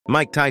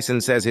Mike Tyson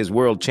says his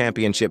world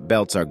championship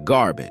belts are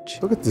garbage.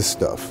 Look at this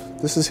stuff.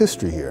 This is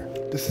history here.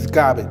 This is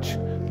garbage.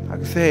 I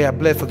can say I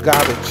bled for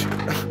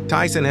garbage.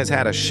 Tyson has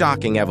had a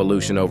shocking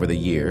evolution over the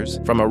years,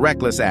 from a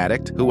reckless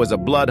addict who was a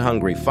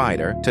blood-hungry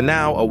fighter to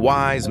now a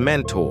wise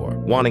mentor,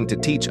 wanting to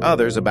teach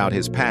others about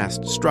his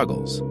past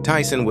struggles.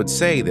 Tyson would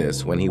say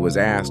this when he was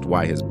asked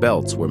why his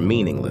belts were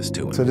meaningless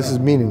to him. So this is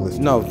meaningless?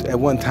 No, at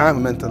one time it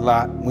meant a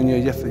lot. When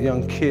you're just a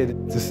young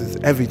kid, this is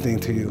everything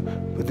to you.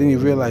 But then you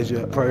realize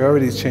your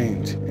priorities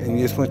change, and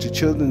you just want your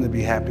children to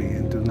be happy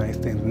and do nice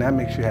things, and that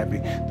makes you happy.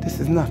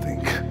 This is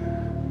nothing.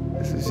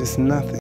 This is just nothing.